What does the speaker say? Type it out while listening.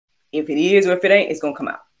If it is or if it ain't, it's gonna come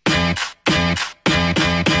out.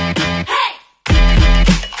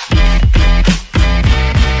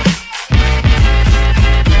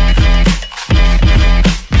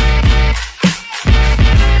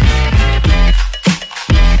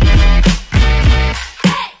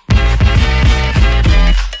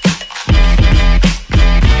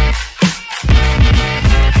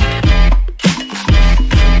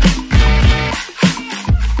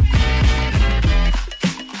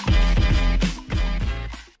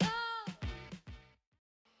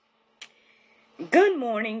 Good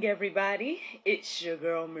morning, everybody. It's your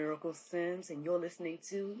girl, Miracle Sims, and you're listening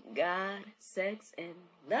to God, Sex, and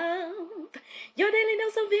Love, your daily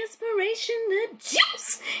dose of inspiration, the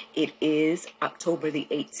juice. It is October the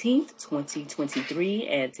 18th, 2023,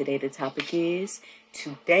 and today the topic is,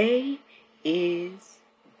 today is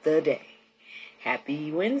the day.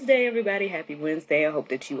 Happy Wednesday, everybody. Happy Wednesday. I hope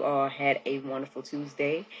that you all had a wonderful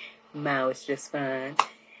Tuesday. Mine was just fine.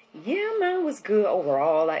 Yeah, mine was good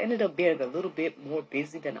overall. I ended up being a little bit more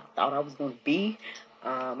busy than I thought I was going to be.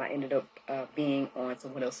 I ended up being on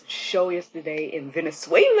someone else's show yesterday in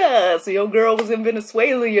Venezuela. So your girl was in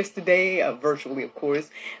Venezuela yesterday, virtually, of course.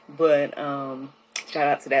 But shout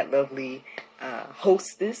out to that lovely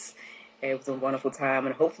hostess. It was a wonderful time,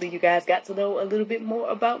 and hopefully you guys got to know a little bit more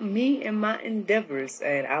about me and my endeavors.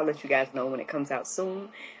 And I'll let you guys know when it comes out soon.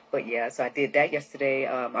 But yeah, so I did that yesterday.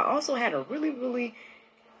 I also had a really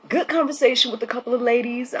good conversation with a couple of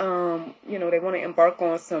ladies. You know, they want to embark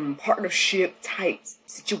on some partnership type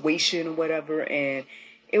situation or whatever, and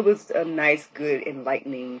it was a nice, good,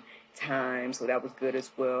 enlightening time, so that was good as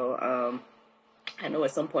well. I know at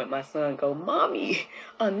some point my son go, "Mommy,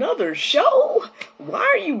 another show? Why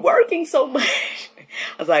are you working so much?"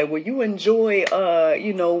 I was like, well, you enjoy,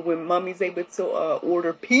 you know, when mommy's able to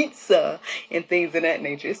order pizza and things of that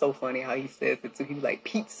nature. It's so funny how he says it too. He was like,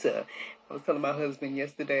 pizza. I was telling my husband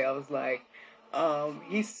yesterday, I was like,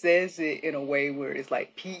 he says it in a way where it's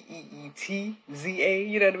like P-E-E-T-Z-A,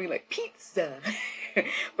 you know what I mean? Like pizza.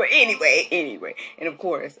 But anyway. And of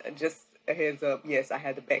course, just a heads up, yes, I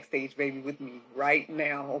had the backstage baby with me right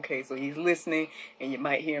now. Okay, so he's listening and you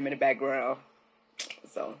might hear him in the background.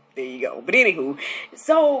 So there you go. But anywho,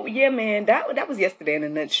 so yeah, man, that was yesterday in a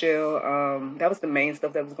nutshell. That was the main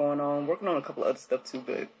stuff that was going on. Working on a couple of other stuff too,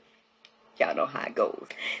 but y'all know how it goes.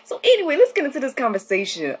 So anyway, let's get into this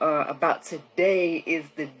conversation about today is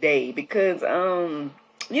the day. Because,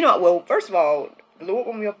 you know, well, first of all, the Lord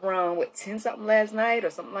woke me up around, 10-something last night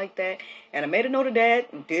or something like that. And I made a note of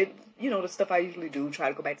that and did, you know, the stuff I usually do, try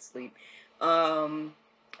to go back to sleep.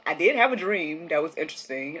 I did have a dream that was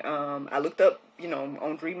interesting. I looked up, you know,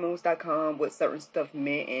 on dreammoves.com what certain stuff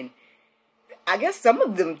meant. And I guess some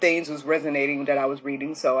of them things was resonating that I was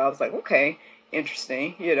reading. So I was like, okay.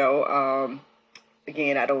 Interesting, you know.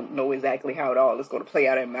 Again, I don't know exactly how it all is going to play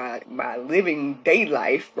out in my living day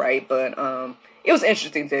life, right? But it was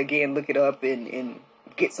interesting to again look it up and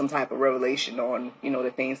get some type of revelation on, you know,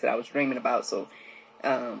 the things that I was dreaming about. So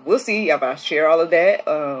we'll see if I share all of that,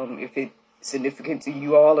 if it's significant to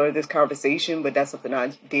you all or this conversation. But that's something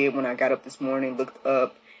I did when I got up this morning, looked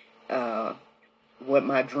up what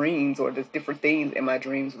my dreams or the different things in my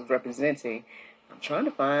dreams was representing. I'm trying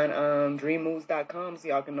to find dreammoves.com so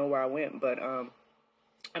y'all can know where I went. But, I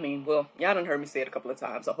mean, well, y'all done heard me say it a couple of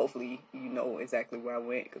times, so hopefully you know exactly where I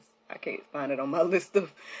went, because I can't find it on my list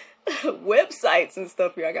of websites and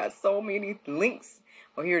stuff here. I got so many links.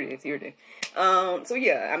 Oh, here it is. So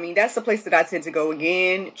yeah, I mean, that's the place that I tend to go.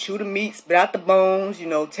 Again, chew the meat, spit out the bones, you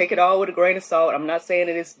know, take it all with a grain of salt. I'm not saying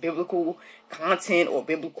that it's biblical content or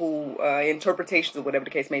biblical interpretations or whatever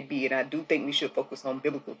the case may be. And I do think we should focus on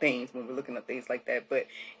biblical things when we're looking at things like that. But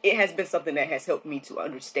it has been something that has helped me to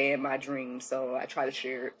understand my dreams. So I try to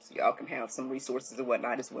share it so y'all can have some resources and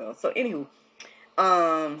whatnot as well. So anywho,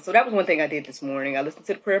 so that was one thing I did this morning. I listened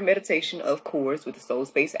to the prayer meditation, of course, with the Soul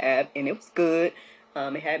Space app, and it was good.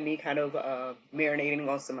 It had me kind of marinating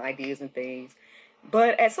on some ideas and things.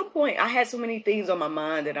 But at some point, I had so many things on my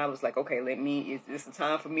mind that I was like, okay, is this the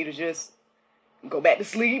time for me to just go back to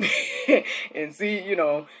sleep and see, you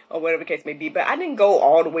know, or whatever the case may be. But I didn't go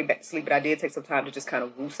all the way back to sleep, but I did take some time to just kind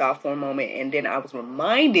of woosah off for a moment. And then I was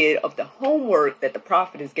reminded of the homework that the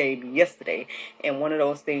prophetess gave me yesterday. And one of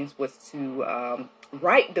those things was to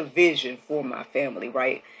write the vision for my family,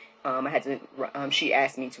 right? I had to, she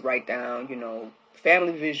asked me to write down, you know,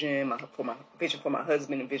 family vision, my vision for my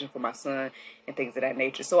husband and vision for my son and things of that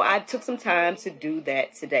nature. So I took some time to do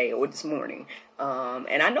that today or this morning.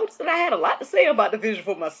 And I noticed that I had a lot to say about the vision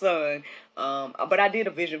for my son. But I did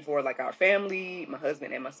a vision for like our family, my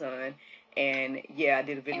husband and my son. And yeah, I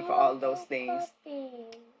did a vision for all of those things.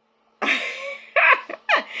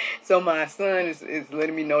 So my son is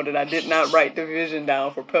letting me know that I did not write the vision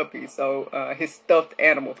down for puppy. So his stuffed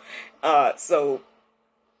animal. So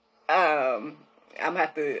I'm gonna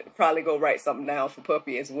have to probably go write something down for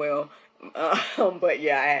puppy as well. But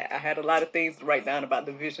yeah, I had a lot of things to write down about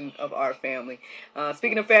the vision of our family.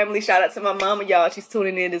 Speaking of family, shout out to my mama, y'all. She's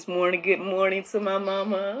tuning in this morning. Good morning to my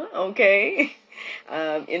mama. Okay.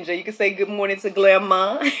 NJ, you can say good morning to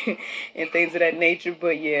Grandma and things of that nature.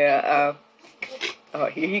 But yeah,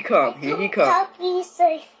 here he come. Here he come. Puppy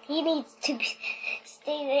said he needs to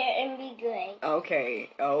stay there and be great.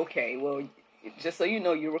 Okay. Well, just so you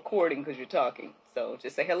know, you're recording because you're talking. So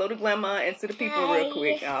just say hello to Grandma and to the people real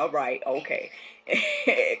quick. All right. Okay.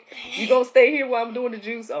 You gonna stay here while I'm doing the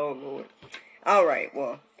juice? Oh, Lord. All right.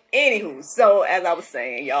 Well, anywho, so as I was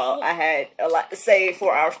saying, y'all, I had a lot to say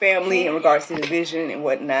for our family in regards to the vision and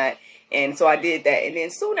whatnot. And so I did that. And then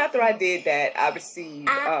soon after I did that, I received...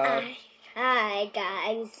 Hi,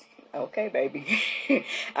 guys. Okay, baby.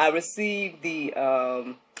 I received the,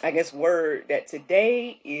 I guess, word that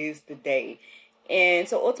today is the day. And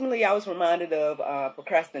so ultimately I was reminded of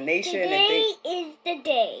procrastination. Today is the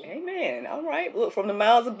day. Amen. All right. Look, from the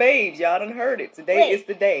mouths of babes, y'all done heard it. Today is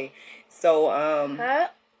the day. So,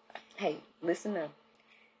 hey, listen now.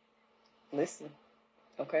 Listen.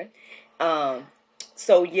 Okay.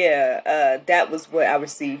 So yeah, that was what I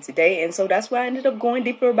received today. And so that's what I ended up going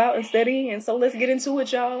deeper about and studying. And so let's get into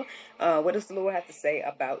it, y'all. What does the Lord have to say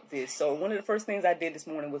about this? So one of the first things I did this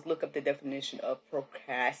morning was look up the definition of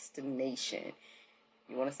procrastination.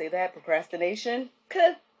 You want to say that? Procrastination?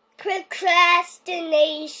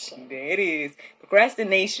 Procrastination. There it is.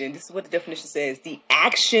 Procrastination, this is what the definition says. The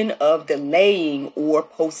action of delaying or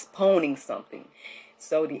postponing something.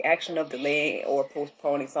 So the action of delaying or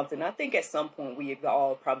postponing something. I think at some point we have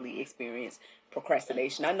all probably experienced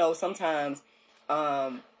procrastination. I know sometimes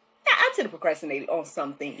I tend to procrastinate on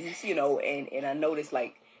some things, you know, and I notice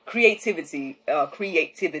like creatively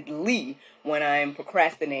when I'm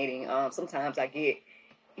procrastinating. Sometimes I get,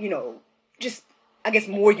 you know, just I guess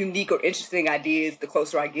more unique or interesting ideas the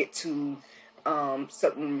closer I get to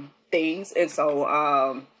certain things. And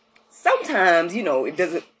so sometimes, you know,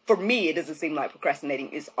 for me, it doesn't seem like procrastinating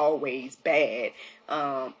is always bad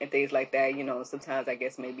and things like that. You know, sometimes I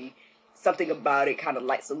guess maybe something about it kind of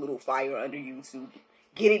lights a little fire under you to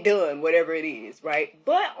get it done, whatever it is, right?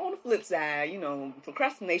 But on the flip side, you know,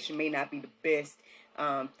 procrastination may not be the best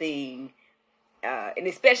thing. And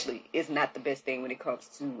especially it's not the best thing when it comes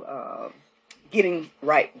to getting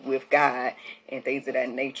right with God and things of that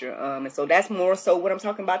nature. And so that's more so what I'm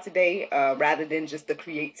talking about today, rather than just the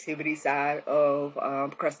creativity side of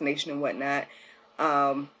procrastination and whatnot.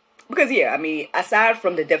 Because, yeah, I mean, aside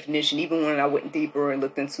from the definition, even when I went deeper and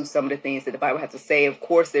looked into some of the things that the Bible has to say, of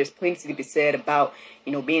course, there's plenty to be said about,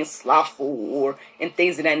 you know, being slothful and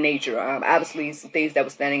things of that nature. Obviously, some things that were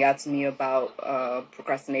standing out to me about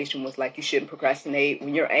procrastination was like you shouldn't procrastinate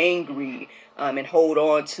when you're angry and hold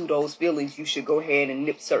on to those feelings. You should go ahead and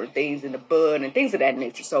nip certain things in the bud and things of that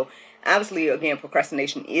nature. So, obviously, again,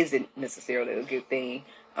 procrastination isn't necessarily a good thing,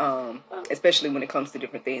 especially when it comes to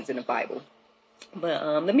different things in the Bible. But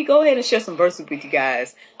let me go ahead and share some verses with you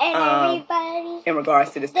guys Everybody, in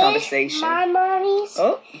regards to this conversation. My mommy's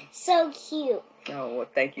so cute. Oh, well,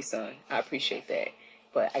 thank you, son. I appreciate that.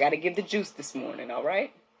 But I got to give the juice this morning, all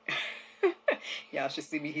right? Y'all should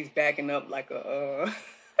see me. He's backing up like a...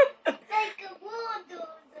 Like a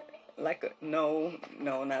bulldozer. No,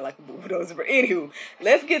 not like a bulldozer. But anywho,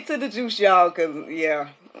 let's get to the juice, y'all, because, yeah...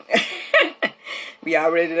 We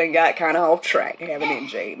already done got kind of off track, haven't it,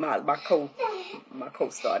 NJ? My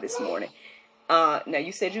co-star this morning. Now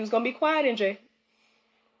you said you was gonna be quiet, NJ.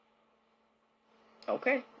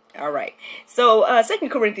 Okay, all right. So 2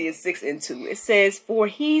 Corinthians 6:2, it says, "For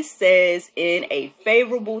he says, in a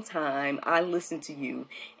favorable time I listened to you,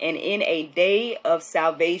 and in a day of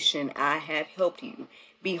salvation I have helped you.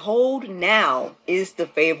 Behold, now is the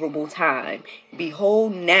favorable time.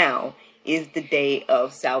 Behold, now is the day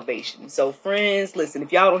of salvation." So friends, listen,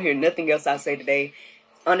 if y'all don't hear nothing else I say today,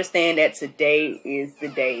 understand that today is the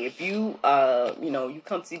day. If you, you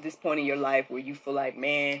come to this point in your life where you feel like,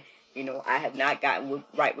 man, you know, I have not gotten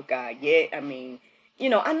right with God yet. I mean, you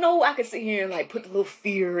know, I know I could sit here and like put a little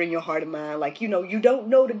fear in your heart and mind. Like, you know, you don't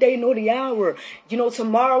know the day nor the hour. You know,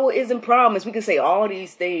 tomorrow isn't promised. We can say all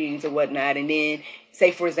these things and whatnot. And then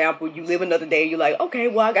say, for example, you live another day. You're like, okay,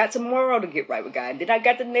 well, I got tomorrow to get right with God. And then I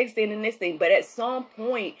got the next day and the next thing. But at some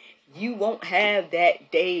point, you won't have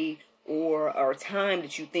that day or time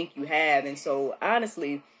that you think you have. And so,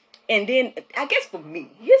 honestly, and then I guess for me,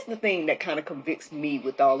 here's the thing that kind of convicts me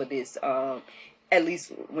with all of this, at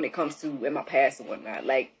least when it comes to in my past and whatnot.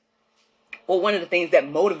 Like, one of the things that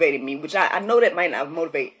motivated me, which I know that might not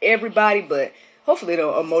motivate everybody, but hopefully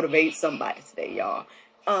it'll motivate somebody today, y'all.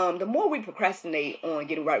 The more we procrastinate on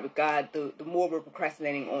getting right with God, the more we're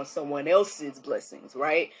procrastinating on someone else's blessings,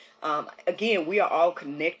 right? Again, we are all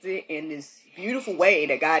connected in this beautiful way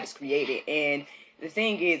that God has created. And the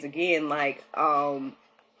thing is, again, like,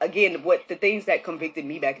 what the things that convicted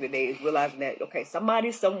me back in the day is realizing that, okay,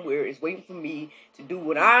 somebody somewhere is waiting for me to do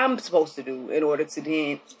what I'm supposed to do in order to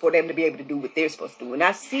then, for them to be able to do what they're supposed to do. And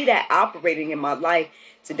I see that operating in my life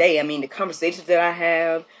today. I mean, the conversations that I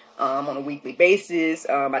have, on a weekly basis.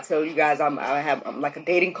 I tell you guys, I'm like a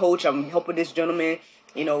dating coach. I'm helping this gentleman,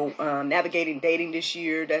 navigating dating this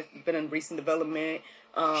year. That's been a recent development,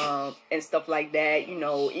 and stuff like that.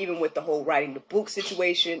 Even with the whole writing the book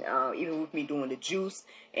situation, even with me doing the juice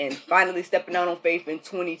and finally stepping out on faith in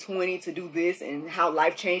 2020 to do this, and how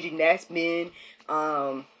life-changing that's been.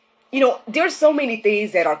 There's so many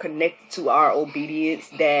things that are connected to our obedience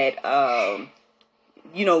that,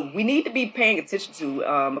 we need to be paying attention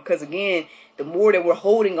to, because again, the more that we're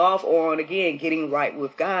holding off on, again, getting right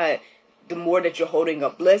with God, the more that you're holding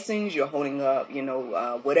up blessings, you're holding up,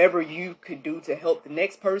 whatever you could do to help the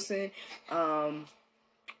next person,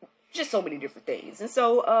 just so many different things. And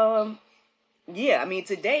so,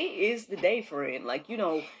 today is the day, friend. Like,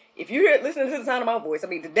 if you're listening to the sound of my voice,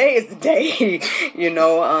 today is the day,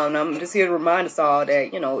 I'm just here to remind us all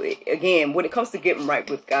that, again, when it comes to getting right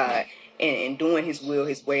with God, and doing his will,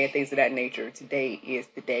 his way, and things of that nature, today is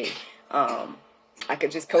the day. I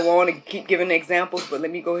could just go on and keep giving examples, but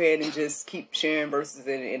let me go ahead and just keep sharing verses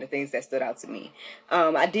and the things that stood out to me.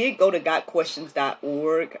 I did go to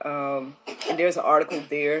gotquestions.org, and there's an article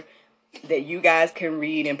there that you guys can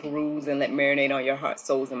read and peruse and let marinate on your hearts,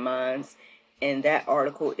 souls, and minds. And that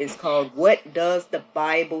article is called, "What Does the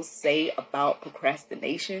Bible Say About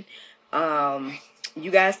Procrastination?" You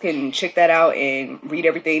guys can check that out and read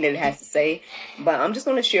everything that it has to say. But I'm just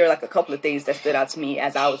going to share like a couple of things that stood out to me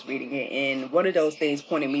as I was reading it. And one of those things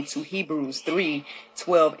pointed me to Hebrews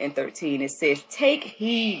 3:12 and 13. It says, "Take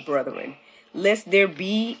heed, brethren, lest there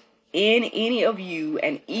be in any of you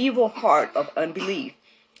an evil heart of unbelief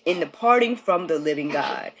in departing from the living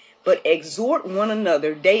God. But exhort one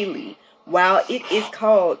another daily while it is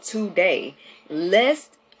called today,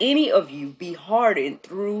 lest any of you be hardened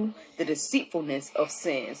through the deceitfulness of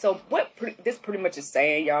sin." So what this pretty much is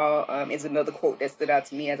saying, y'all, is another quote that stood out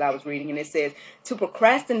to me as I was reading. And it says, to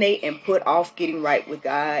procrastinate and put off getting right with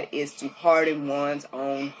God is to harden one's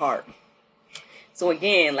own heart. So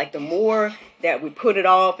again, like the more that we put it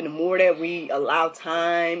off and the more that we allow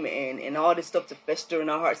time and all this stuff to fester in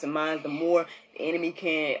our hearts and minds, the more the enemy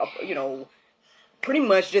can, pretty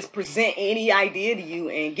much just present any idea to you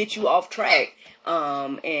and get you off track,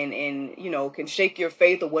 and can shake your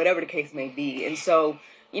faith or whatever the case may be. And so,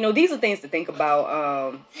 these are things to think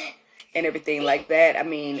about, and everything like that.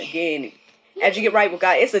 Again, as you get right with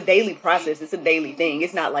God, it's a daily process. It's a daily thing.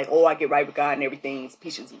 It's not like, oh, I get right with God and everything's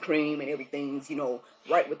peaches and cream and everything's,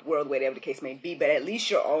 right with the world, whatever the case may be. But at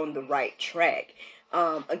least you're on the right track.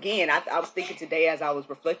 Again, I was thinking today as I was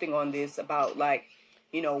reflecting on this about like,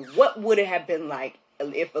 what would it have been like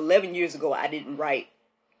if 11 years ago I didn't write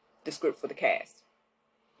the script for the cast?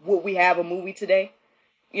 Would we have a movie today?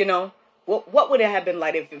 What would it have been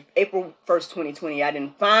like if April 1st, 2020, I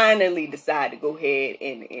didn't finally decide to go ahead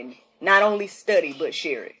and not only study, but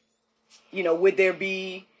share it? Would there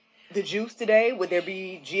be the juice today? Would there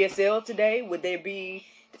be GSL today? Would there be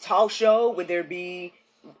the talk show? Would there be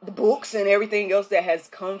the books and everything else that has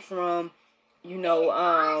come from, the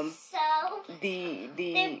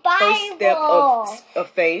first step of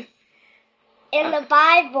faith? In the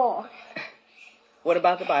Bible. What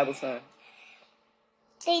about the Bible, son?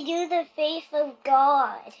 They do the faith of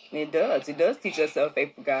God. It does. It does teach us the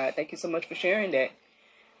faith of God. Thank you so much for sharing that.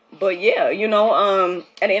 But yeah, at the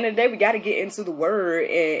end of the day, we got to get into the word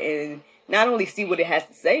and not only see what it has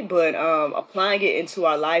to say, but applying it into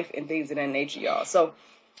our life and things of that nature, y'all. So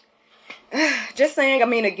just saying,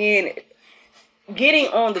 again, getting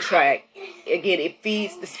on the track, again, it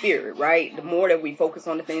feeds the spirit, right? The more that we focus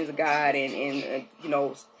on the things of God and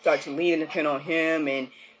start to lean and depend on him and,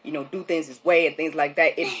 do things his way and things like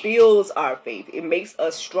that, it builds our faith. It makes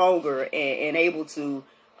us stronger and able to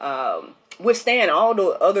withstand all the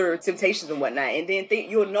other temptations and whatnot. And then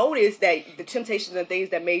you'll notice that the temptations and things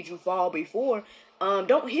that made you fall before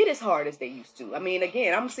don't hit as hard as they used to.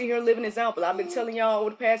 Again, I'm sitting here living an example. I've been telling y'all over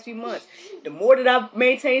the past few months, the more that I've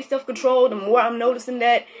maintained self-control, the more I'm noticing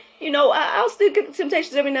that, I'll still get the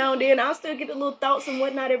temptations every now and then. I'll still get the little thoughts and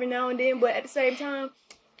whatnot every now and then. But at the same time,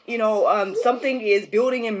 something is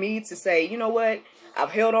building in me to say, you know what? I've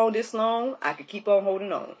held on this long. I could keep on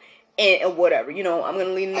holding on. and whatever, I'm going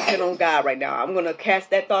to lean and depend on God right now. I'm going to cast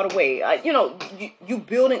that thought away. You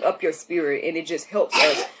building up your spirit, and it just helps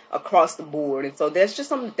us across the board. And so there's just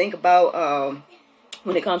something to think about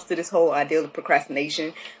when it comes to this whole idea of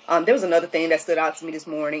procrastination. There was another thing that stood out to me this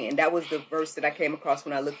morning, and that was the verse that I came across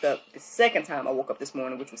when I looked up the second time I woke up this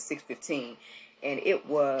morning, which was 6:15. And it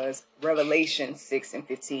was Revelation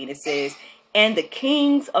 6:15. It says, "And the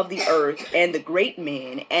kings of the earth, and the great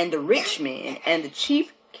men, and the rich men, and the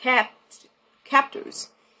chief captors,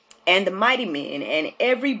 and the mighty men, and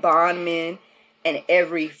every bondman, and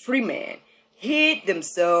every free man, hid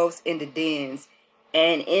themselves in the dens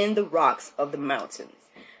and in the rocks of the mountains."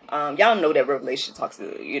 Y'all know that Revelation talks,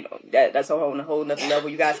 that's a whole nother level.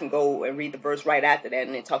 You guys can go and read the verse right after that,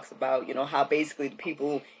 and it talks about, how basically the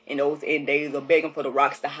people in those end days are begging for the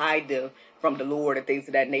rocks to hide them from the Lord and things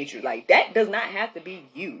of that nature. Like, that does not have to be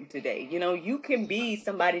you today. You can be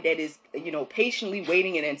somebody that is, patiently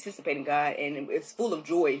waiting and anticipating God, and it's full of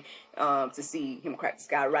joy to see him crack the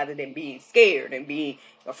sky, rather than being scared and being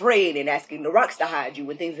afraid and asking the rocks to hide you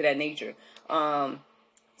and things of that nature.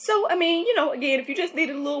 So, again, if you just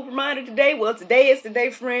needed a little reminder today, well, today is the day,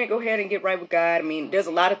 friend. Go ahead and get right with God. There's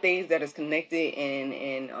a lot of things that is connected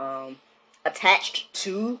and attached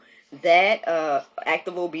to that act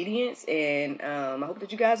of obedience. And I hope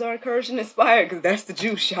that you guys are encouraged and inspired, because that's the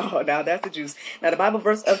juice, y'all. Now, that's the juice. Now, the Bible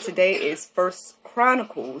verse of today is 1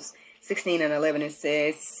 Chronicles 16:11. It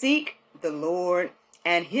says, "Seek the Lord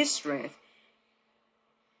and his strength,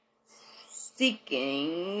 seek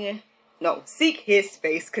his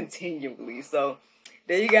face continually." So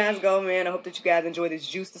there you guys go, man. I hope that you guys enjoy this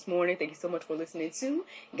juice this morning. Thank you so much for listening to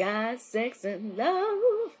God, Sex, and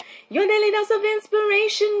Love, your daily dose of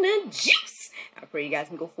inspiration and juice. I pray you guys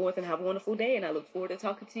can go forth and have a wonderful day, and I look forward to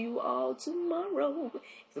talking to you all tomorrow,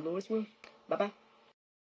 if the Lord's will. Bye-bye.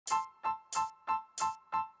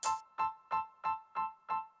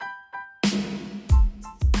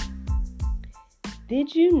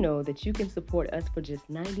 Did you know that you can support us for just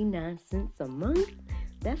 99 cents a month?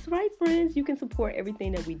 That's right, friends. You can support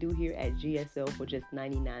everything that we do here at GSL for just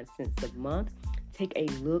 99 cents a month. Take a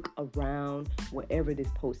look around wherever this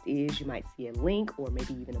post is. You might see a link or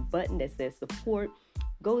maybe even a button that says support.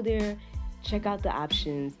 Go there, check out the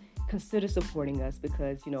options, consider supporting us,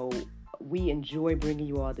 because, we enjoy bringing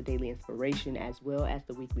you all the daily inspiration as well as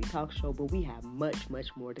the weekly talk show, but we have much,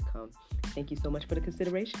 much more to come. Thank you so much for the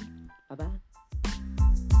consideration. Bye-bye.